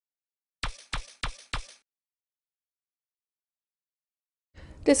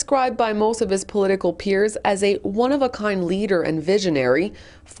Described by most of his political peers as a one-of-a-kind leader and visionary,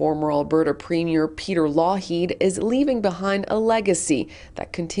 former Alberta Premier Peter Lougheed is leaving behind a legacy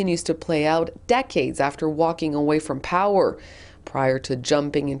that continues to play out decades after walking away from power. Prior to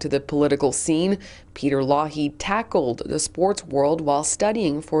jumping into the political scene, Peter Lougheed tackled the sports world while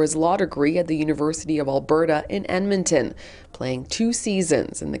studying for his law degree at the University of Alberta in Edmonton, playing 2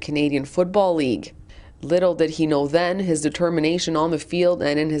 seasons in the Canadian Football League. Little did he know then, his determination on the field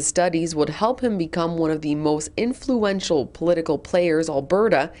and in his studies would help him become one of the most influential political players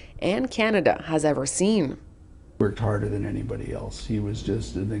Alberta and Canada has ever seen. Worked harder than anybody else. He was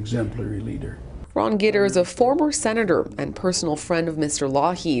just an exemplary leader. Ron Gitter is a former senator and personal friend of Mr.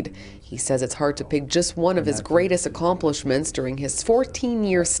 Lougheed. He says it's hard to pick just one of his greatest accomplishments during his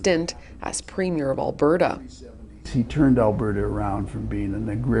 14-year stint as Premier of Alberta. He turned Alberta around from being an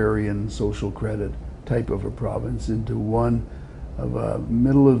agrarian, social credit type of a province into one of a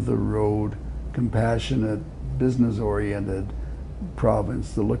middle-of-the-road, compassionate, business-oriented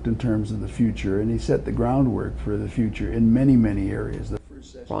province that looked in terms of the future, and he set the groundwork for the future in many, many areas.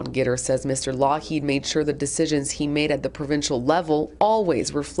 Ron Gitter says Mr. Lougheed made sure the decisions he made at the provincial level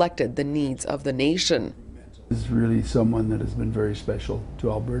always reflected the needs of the nation. He's really someone that has been very special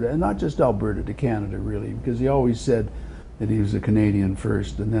to Alberta, and not just Alberta, to Canada really, because he always said that he was a Canadian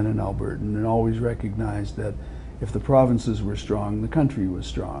first and then an Albertan, and always recognized that if the provinces were strong, the country was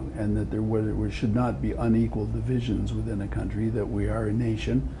strong, and that there should not be unequal divisions within a country, that we are a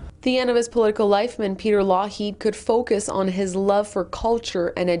nation. At the end of his political life meant Peter Lougheed could focus on his love for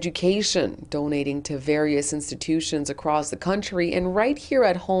culture and education, donating to various institutions across the country and right here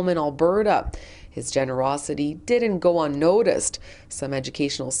at home in Alberta. His generosity didn't go unnoticed. Some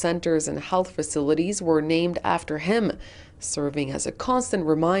educational centers and health facilities were named after him, serving as a constant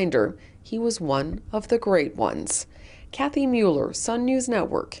reminder he was one of the great ones. Kathy Mueller, Sun News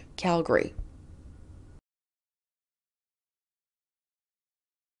Network, Calgary.